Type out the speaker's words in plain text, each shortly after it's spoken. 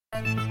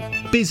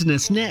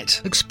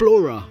BusinessNet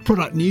Explorer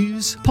Product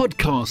News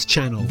Podcast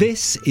Channel.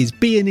 This is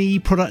B&E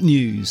Product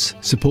News,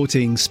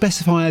 supporting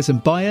specifiers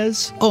and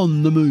buyers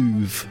on the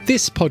move.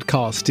 This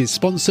podcast is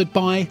sponsored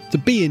by the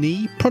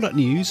B&E Product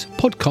News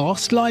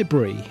Podcast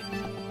Library.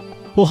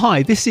 Well,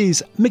 hi, this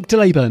is Mick de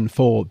Leyburn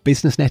for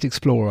BusinessNet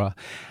Explorer,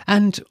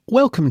 and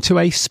welcome to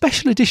a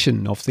special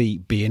edition of the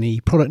B&E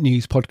Product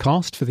News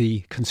podcast for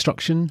the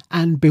construction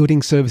and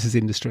building services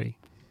industry.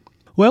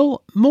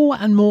 Well, more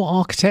and more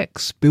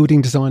architects,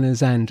 building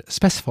designers and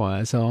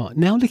specifiers are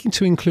now looking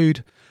to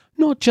include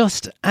not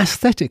just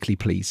aesthetically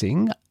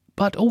pleasing,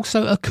 but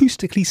also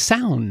acoustically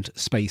sound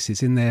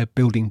spaces in their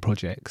building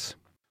projects.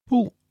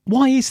 Well,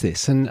 why is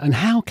this, and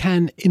how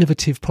can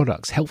innovative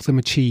products help them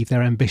achieve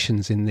their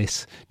ambitions in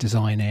this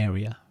design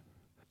area?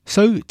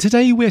 So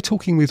today we're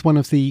talking with one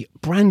of the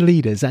brand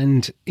leaders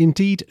and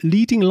indeed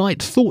leading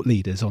light thought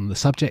leaders on the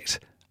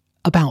subject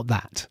about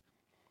that.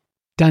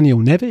 Daniel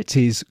Nevitt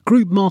is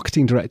Group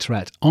Marketing Director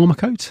at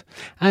Armocote,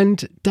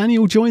 and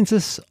Daniel joins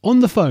us on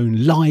the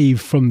phone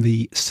live from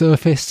the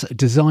Surface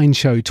Design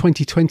Show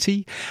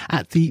 2020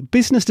 at the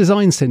Business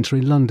Design Centre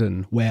in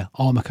London, where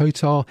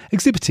Armocote are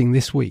exhibiting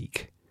this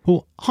week.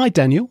 Well, hi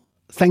Daniel,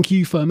 thank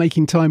you for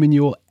making time in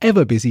your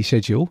ever busy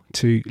schedule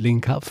to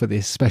link up for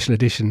this special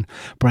edition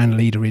brand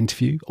leader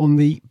interview on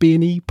the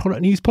B&E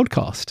Product News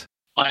podcast.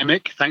 Hi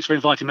Mick, thanks for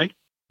inviting me.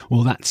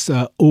 Well, that's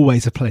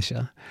always a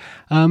pleasure.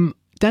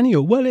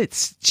 Daniel, well,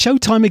 it's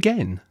showtime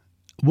again.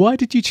 Why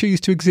did you choose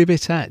to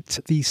exhibit at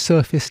the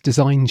Surface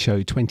Design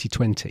Show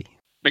 2020?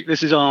 Mick,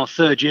 this is our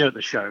third year at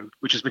the show,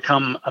 which has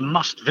become a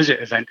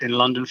must-visit event in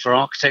London for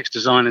architects,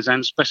 designers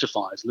and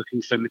specifiers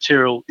looking for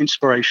material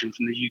inspiration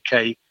from the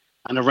UK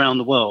and around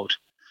the world.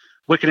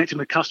 We're connecting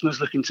with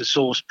customers looking to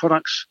source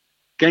products,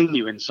 gain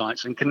new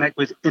insights and connect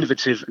with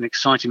innovative and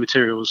exciting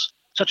materials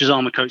such as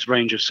Armocote's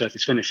range of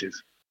surface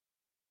finishes.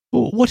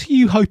 Well, what are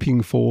you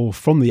hoping for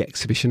from the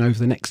exhibition over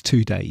the next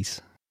 2 days?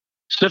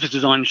 Surface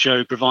Design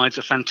Show provides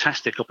a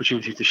fantastic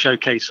opportunity to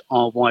showcase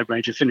our wide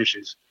range of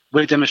finishes.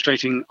 We're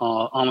demonstrating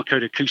our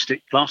Armocote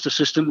acoustic plaster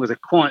system with a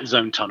quiet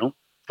zone tunnel,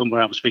 from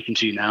where I'm speaking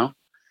to you now,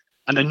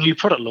 and a new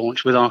product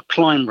launch with our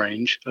Climb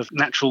range of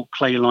natural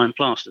clay lime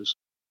plasters.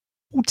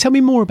 Well, tell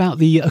me more about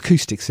the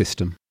acoustic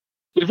system.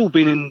 We've all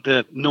been in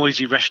the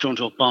noisy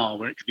restaurant or bar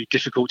where it can be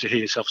difficult to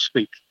hear yourself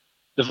speak.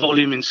 The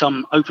volume in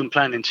some open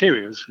plan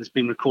interiors has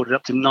been recorded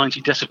up to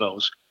 90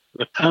 decibels,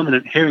 where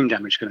permanent hearing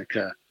damage can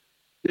occur.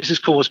 This is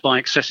caused by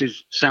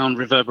excessive sound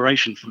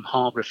reverberation from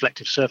hard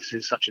reflective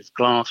surfaces such as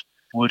glass,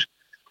 wood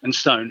and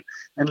stone,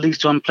 and leads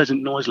to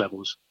unpleasant noise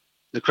levels.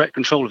 The correct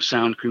control of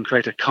sound can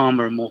create a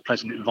calmer and more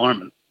pleasant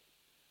environment.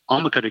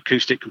 Armocote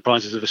Acoustic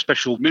comprises of a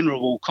special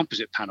mineral wool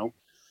composite panel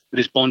that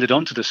is bonded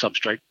onto the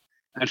substrate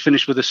and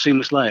finished with a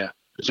seamless layer,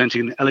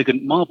 presenting an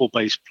elegant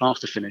marble-based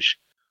plaster finish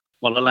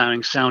while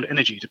allowing sound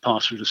energy to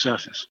pass through the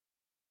surface.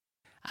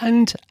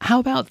 And how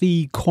about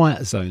the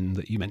quiet zone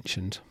that you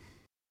mentioned?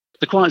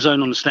 The quiet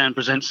zone on the stand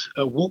presents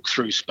a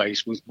walk-through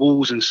space with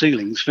walls and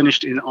ceilings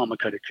finished in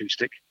Armocote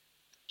Acoustic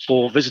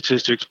for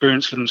visitors to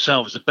experience for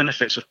themselves the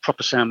benefits of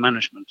proper sound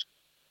management.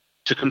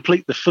 To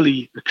complete the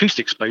fully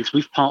acoustic space,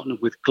 we've partnered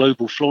with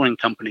global flooring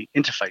company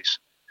Interface,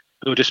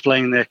 who are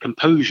displaying their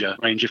Composure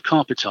range of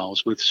carpet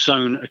tiles with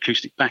sewn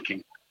acoustic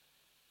backing.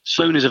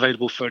 Sewn is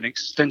available for an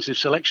extensive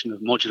selection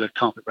of modular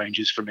carpet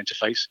ranges from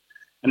Interface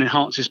and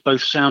enhances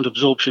both sound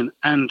absorption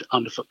and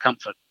underfoot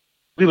comfort.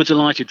 We were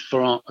delighted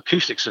for our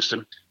acoustic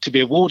system to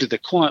be awarded the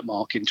Quiet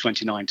Mark in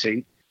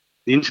 2019,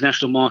 the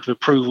international mark of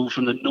approval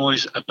from the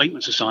Noise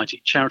Abatement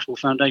Society Charitable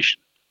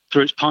Foundation.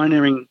 Through its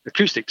pioneering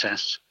acoustic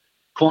tests,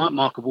 Quiet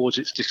Mark awards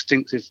its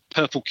distinctive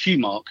purple Q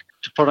mark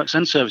to products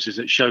and services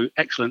that show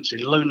excellence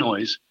in low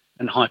noise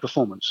and high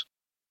performance.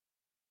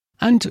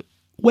 And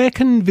where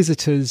can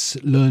visitors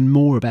learn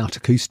more about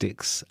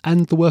acoustics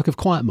and the work of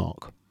Quiet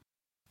Mark?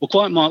 Well,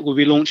 Quiet Mark will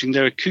be launching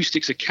their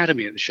Acoustics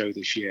Academy at the show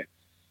this year,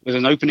 with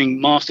an opening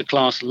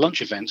masterclass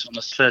lunch event on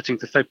the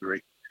 13th of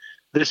February.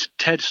 This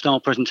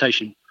TED-style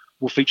presentation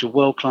will feature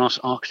world-class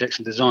architects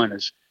and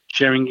designers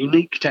sharing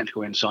unique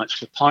technical insights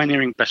for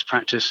pioneering best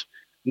practice,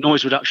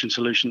 noise reduction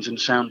solutions and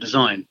sound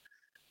design.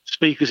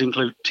 Speakers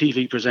include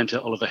TV presenter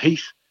Oliver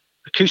Heath,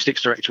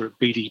 acoustics director at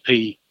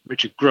BDP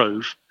Richard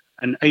Grove,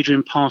 and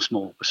Adrian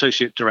Passmore,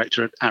 associate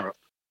director at Arup.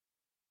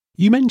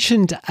 You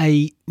mentioned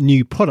a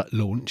new product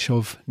launch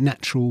of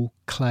natural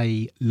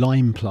clay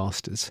lime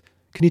plasters.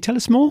 Can you tell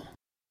us more?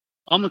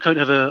 Armocote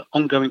have an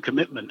ongoing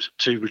commitment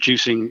to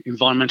reducing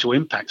environmental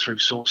impact through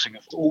sourcing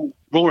of all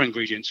raw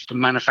ingredients for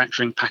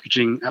manufacturing,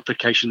 packaging,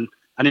 application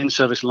and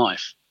in-service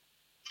life.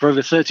 For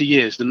over 30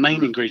 years, the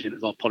main ingredient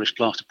of our polished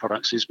plaster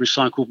products is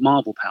recycled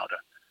marble powder,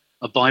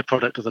 a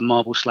byproduct of the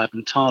marble slab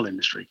and tile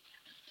industry.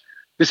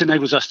 This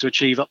enables us to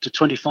achieve up to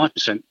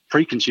 25%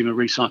 pre-consumer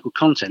recycled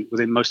content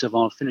within most of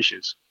our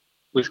finishes.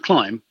 With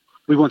Climb,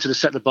 we wanted to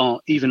set the bar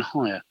even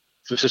higher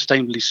for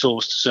sustainably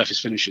sourced surface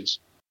finishes.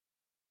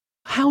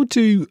 How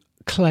do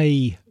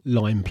clay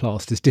lime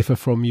plasters differ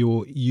from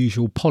your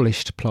usual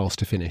polished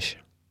plaster finish?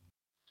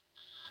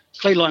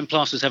 Clay lime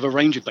plasters have a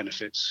range of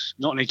benefits.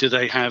 Not only do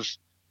they have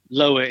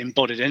lower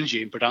embodied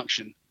energy in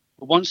production,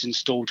 but once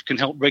installed can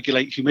help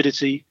regulate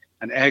humidity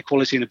and air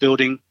quality in a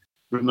building,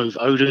 remove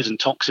odours and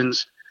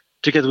toxins,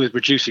 together with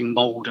reducing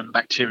mould and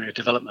bacteria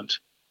development.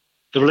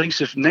 The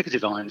release of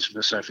negative ions from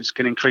the surface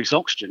can increase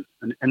oxygen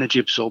and energy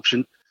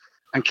absorption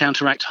and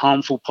counteract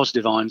harmful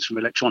positive ions from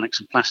electronics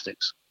and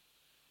plastics.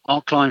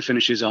 Our Klein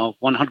finishes are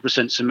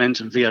 100%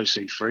 cement and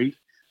VOC free,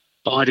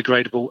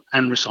 biodegradable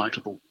and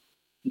recyclable.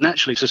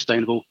 Naturally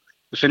sustainable,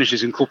 the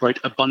finishes incorporate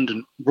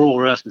abundant raw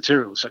earth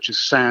materials such as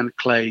sand,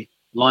 clay,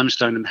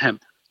 limestone and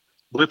hemp.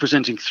 We're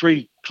presenting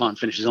 3 Klein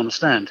finishes on the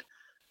stand: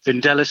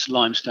 Vindelis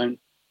limestone,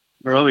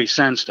 Moroe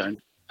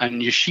sandstone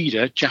and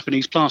Yoshida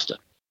Japanese plaster.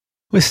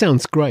 Well, it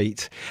sounds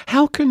great.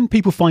 How can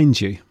people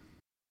find you?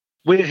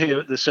 We're here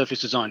at the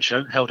Surface Design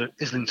Show, held at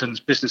Islington's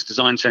Business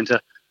Design Centre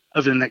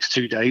over the next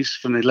 2 days,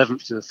 from the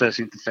 11th to the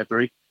 13th of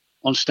February,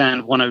 on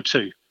stand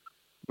 102.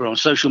 We're on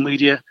social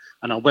media,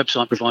 and our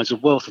website provides a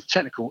wealth of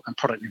technical and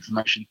product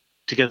information,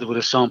 together with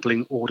a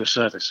sampling order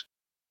service.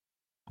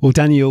 Well,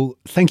 Daniel,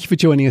 thank you for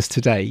joining us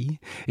today.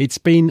 It's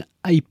been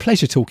a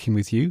pleasure talking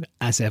with you,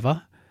 as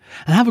ever,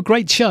 and have a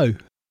great show.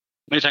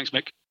 Many thanks,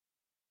 Mick.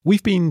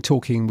 We've been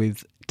talking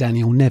with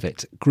Daniel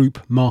Nevitt,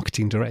 Group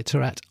Marketing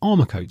Director at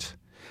Armourcoat.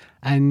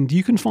 And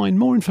you can find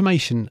more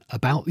information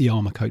about the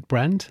Armourcoat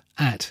brand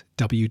at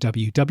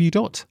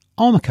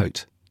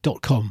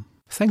www.armourcoat.com.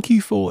 Thank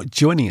you for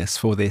joining us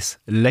for this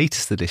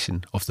latest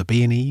edition of the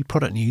B&E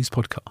Product News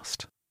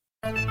podcast.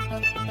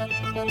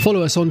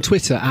 Follow us on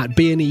Twitter at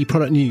B&E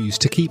Product News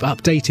to keep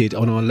updated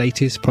on our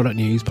latest product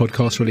news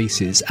podcast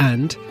releases,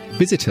 and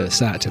visit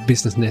us at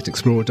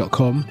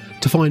businessnetexplorer.com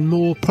to find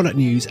more product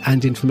news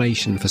and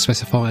information for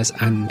specifiers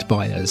and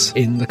buyers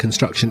in the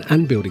construction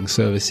and building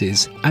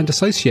services and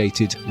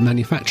associated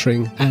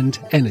manufacturing and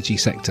energy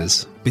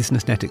sectors.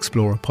 BusinessNet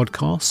Explorer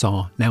podcasts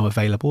are now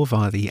available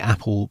via the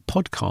Apple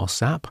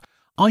Podcasts app,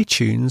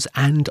 iTunes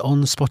and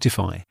on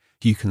Spotify.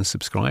 You can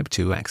subscribe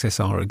to access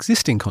our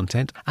existing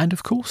content and,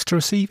 of course, to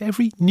receive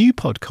every new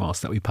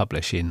podcast that we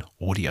publish in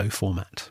audio format.